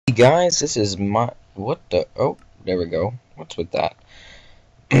Guys, this is my what the oh there we go. What's with that?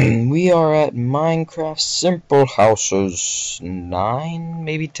 We are at Minecraft Simple Houses 9,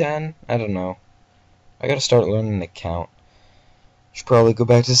 maybe 10. I don't know. I gotta start learning to count. Should probably go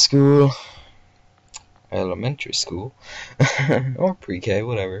back to school, elementary school, or pre-K,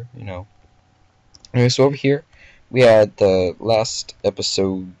 whatever, you know. Anyway, so over here we had the last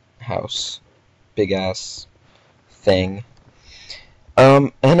episode house, big ass thing.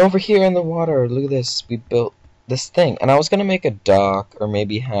 And over here in the water, look at this, we built this thing. And I was gonna make a dock, or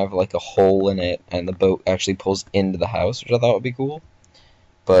maybe have like a hole in it, and the boat actually pulls into the house, which I thought would be cool.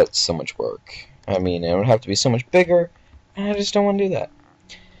 But so much work. I mean, it would have to be so much bigger, and I just don't want to do that.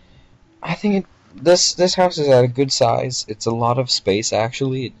 I think this house is at a good size. It's a lot of space,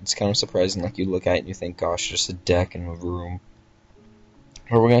 actually. It's kind of surprising, like you look at it and you think, gosh, just a deck and a room.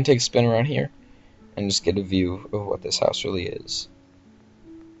 But we're gonna take a spin around here, and just get a view of what this house really is.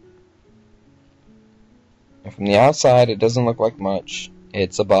 And from the outside, it doesn't look like much.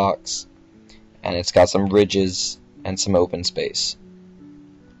 It's a box, and it's got some ridges and some open space.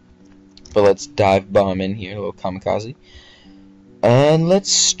 But let's dive bomb in here, a little kamikaze. And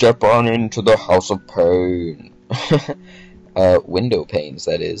let's step on into the House of Pain. Window panes,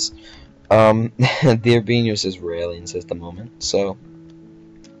 that is. They're being used as railings at the moment, so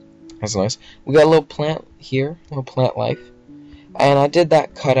that's nice. We got a little plant here, a little plant life. And I did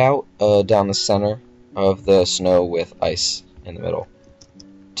that cutout down the center of the snow with ice in the middle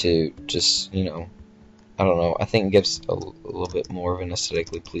to just, you know, I don't know, I think it gives a little bit more of an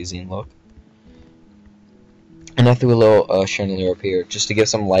aesthetically pleasing look. And I threw a little chandelier up here just to give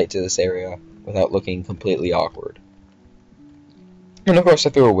some light to this area without looking completely awkward. And of course I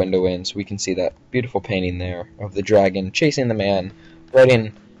threw a window in so we can see that beautiful painting there of the dragon chasing the man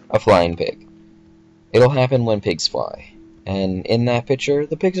riding a flying pig. It'll happen when pigs fly. And in that picture,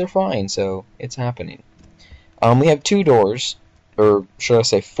 the pigs are flying, so it's happening. We have 2 doors, or should I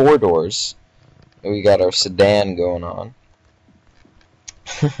say 4 doors. We got our sedan going on.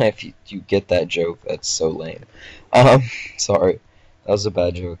 If you get that joke, that's so lame. Sorry, that was a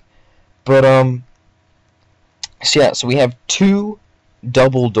bad joke. But so yeah, so we have 2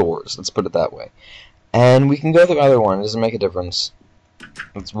 double doors. Let's put it that way, and we can go through either one. It doesn't make a difference.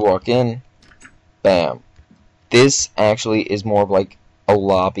 Let's walk in. Bam. This actually is more of like a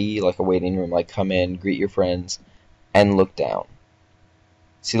lobby, like a waiting room, like come in, greet your friends, and look down.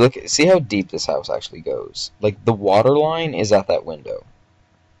 See how deep this house actually goes. Like the water line is at that window.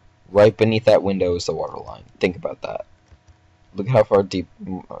 Right beneath that window is the water line. Think about that. Look how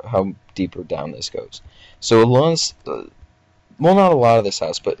how deeper down this goes. So well, not a lot of this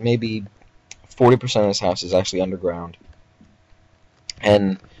house, but maybe 40% of this house is actually underground.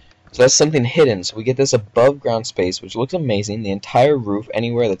 And so that's something hidden. So we get this above ground space, which looks amazing. The entire roof,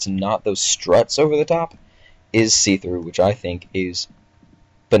 anywhere that's not those struts over the top, is see-through, which I think is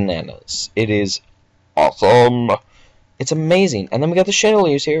bananas. It is awesome. It's amazing. And then we got the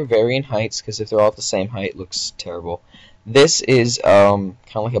chandeliers here, varying heights, because if they're all at the same height, it looks terrible. This is kind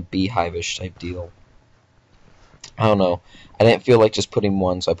of like a beehive-ish type deal. I don't know. I didn't feel like just putting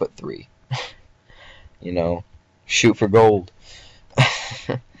 1, so I put 3. You know, shoot for gold.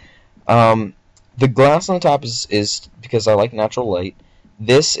 The glass on the top is because I like natural light.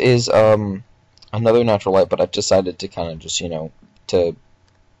 This is another natural light, but I've decided to kind of just, you know, to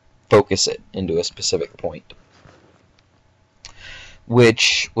focus it into a specific point,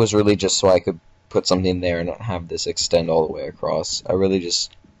 which was really just so I could put something there and not have this extend all the way across.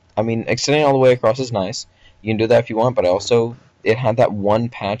 I mean, extending all the way across is nice. You can do that if you want, but it had that one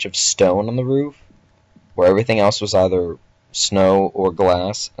patch of stone on the roof where everything else was either snow or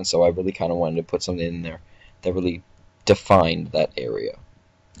glass, and so I really kind of wanted to put something in there that really defined that area.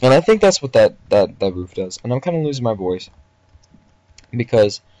 And I think that's what that roof does. And I'm kind of losing my voice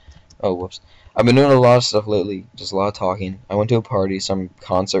because, oh whoops, I've been doing a lot of stuff lately, just a lot of talking. I went to a party, some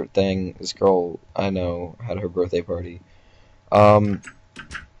concert thing. This girl I know had her birthday party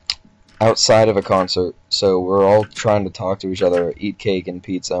outside of a concert, so we're all trying to talk to each other, eat cake and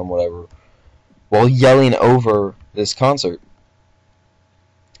pizza and whatever, while yelling over this concert.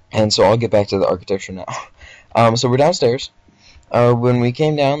 And so I'll get back to the architecture now. So we're downstairs. When we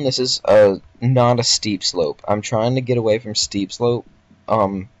came down, this is not a steep slope. I'm trying to get away from steep slope,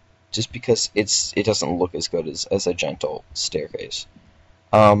 just because it doesn't look as good as a gentle staircase.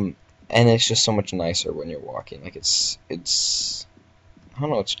 And it's just so much nicer when you're walking. Like it's I don't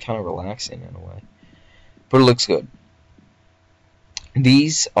know, it's kind of relaxing in a way. But it looks good.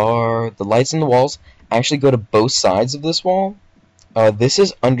 These are the lights in the walls. I actually go to both sides of this wall. This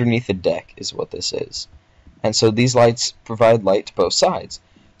is underneath the deck, is what this is. And so these lights provide light to both sides.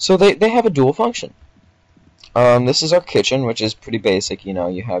 So they have a dual function. This is our kitchen, which is pretty basic. You know,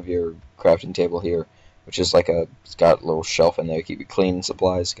 you have your crafting table here, which is like it's got a little shelf in there to keep your cleaning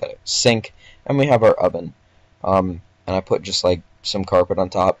supplies. Got a sink, and we have our oven. And I put just like some carpet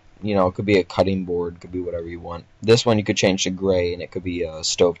on top. You know, it could be a cutting board, could be whatever you want. This one you could change to gray, and it could be a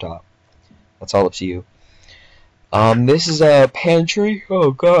stovetop. That's all up to you. This is a pantry.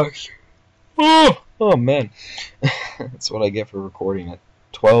 Oh gosh. Oh man. That's what I get for recording at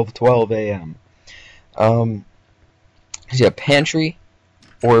 12:12 a.m. So yeah, pantry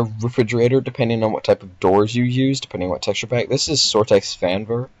or refrigerator, depending on what type of doors you use, depending on what texture pack. This is Sortex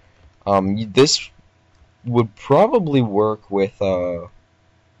Fanver. This would probably work with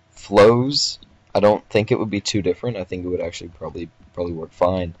flows. I don't think it would be too different. I think it would actually probably work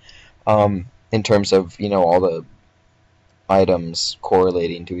fine. In terms of, you know, all the items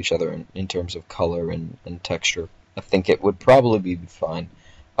correlating to each other in terms of color and texture. I think it would probably be fine.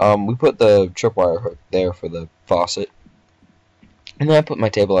 We put the tripwire hook there for the faucet. And then I put my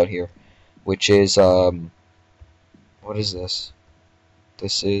table out here, which is, what is this?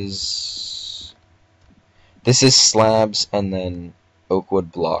 This is slabs and then oak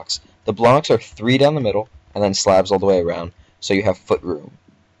wood blocks. The blocks are 3 down the middle, and then slabs all the way around, so you have foot room,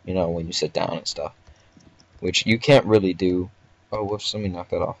 you know, when you sit down and stuff. Which you can't really do. Oh, whoops, let me knock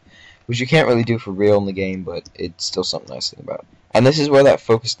that off. Which you can't really do for real in the game, but it's still something nice to think about. And this is where that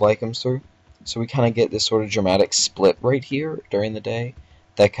focused light comes through. So we kind of get this sort of dramatic split right here during the day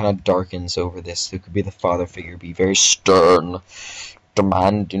that kind of darkens over this. Who could be the father figure, be very stern,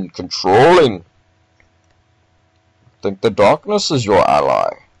 demanding, controlling. Think the darkness is your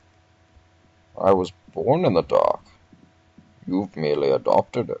ally. I was born in the dark. You've merely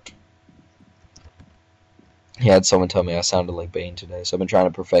adopted it. He had someone tell me I sounded like Bane today, so I've been trying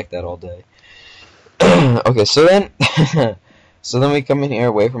to perfect that all day. Okay, so then we come in here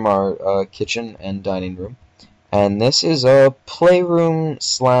away from our kitchen and dining room, and this is a playroom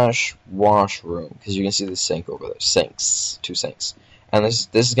slash washroom, because you can see the sink over there. Sinks, 2 sinks. And this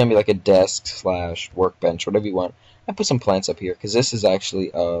is gonna be like a desk slash workbench, whatever you want. I put some plants up here because this is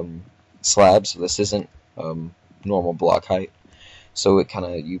actually slabs, so this isn't normal block height. So it kind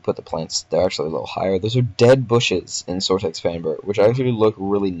of, you put the plants, they're actually a little higher. Those are dead bushes in Sortex Fanver, which actually look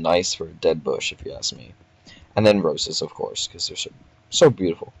really nice for a dead bush, if you ask me. And then roses, of course, because they're so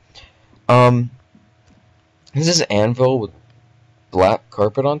beautiful. This is an anvil with black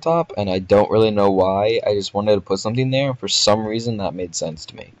carpet on top, and I don't really know why. I just wanted to put something there, and for some reason that made sense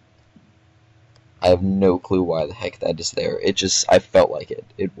to me. I have no clue why the heck that is there. I felt like it.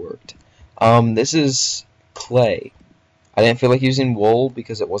 It worked. This is clay. I didn't feel like using wool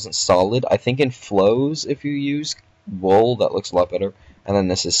because it wasn't solid. I think in flows, if you use wool, that looks a lot better. And then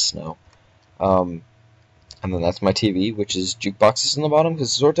this is snow. And then that's my TV, which is jukeboxes on the bottom,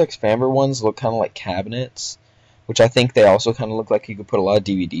 because the Sortex Fanver ones look kind of like cabinets, which I think they also kind of look like you could put a lot of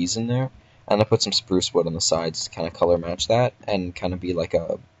DVDs in there. And I put some spruce wood on the sides to kind of color match that, and kind of be like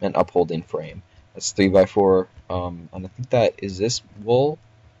an upholding frame. That's 3x4, and I think that, is this wool?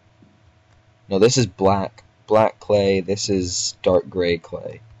 No, this is black clay, this is dark gray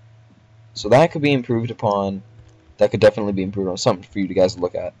clay. So that could be improved upon. That could definitely be improved on. Something for you guys to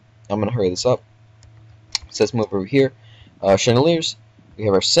look at. I'm going to hurry this up. So let's move over here. Chandeliers. We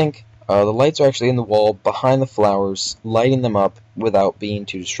have our sink. The lights are actually in the wall behind the flowers, lighting them up without being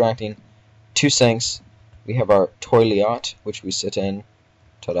too distracting. 2 sinks. We have our toilet, which we sit in.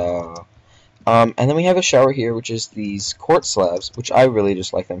 Ta-da! And then we have a shower here, which is these quartz slabs, which I really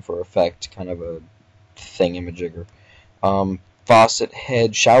just like them for effect, kind of a thingamajigger. Faucet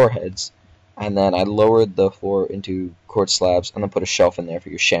head, shower heads, and then I lowered the floor into quartz slabs, and then put a shelf in there for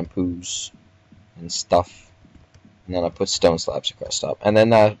your shampoos and stuff. And then I put stone slabs across top. And then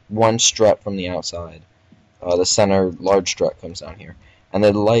that one strut from the outside, the center large strut comes down here. And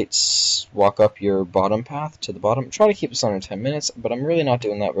the lights walk up your bottom path to the bottom. Try to keep this under 10 minutes, but I'm really not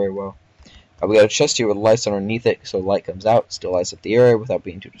doing that very well. We got a chest here with lights underneath it, so light comes out, still lights up the area without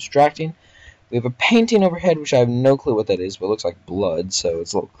being too distracting. We have a painting overhead, which I have no clue what that is, but it looks like blood, so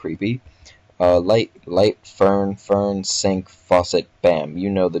it's a little creepy. Light, fern, sink, faucet, bam, you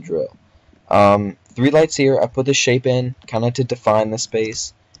know the drill. 3 lights here. I put the shape in, kind of to define the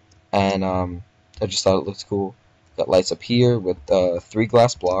space, and I just thought it looked cool. Got lights up here with 3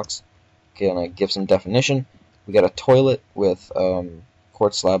 glass blocks. Gonna give some definition. We got a toilet with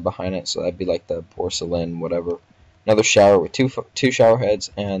quartz slab behind it, so that'd be like the porcelain, whatever. Another shower with two shower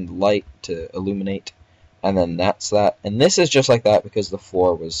heads and light to illuminate, and then that's that. And this is just like that because the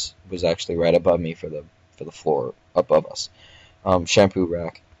floor was actually right above me for the floor above us. Shampoo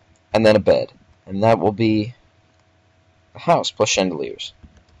rack, and then a bed, and that will be a house plus chandeliers.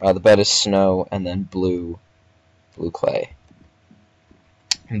 The bed is snow, and then blue clay.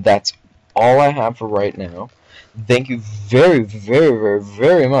 And that's all I have for right now. Thank you very, very, very,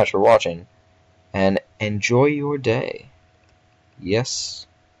 very much for watching, and enjoy your day. Yes,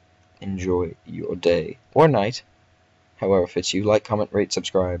 enjoy your day. Or night. However fits you. Like, comment, rate,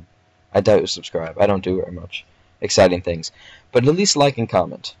 subscribe. I doubt you subscribe. I don't do very much exciting things. But at least like and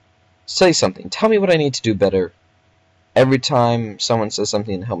comment. Say something. Tell me what I need to do better. Every time someone says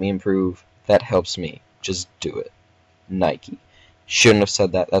something to help me improve, that helps me. Just do it. Nike. Shouldn't have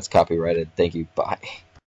said that. That's copyrighted. Thank you. Bye.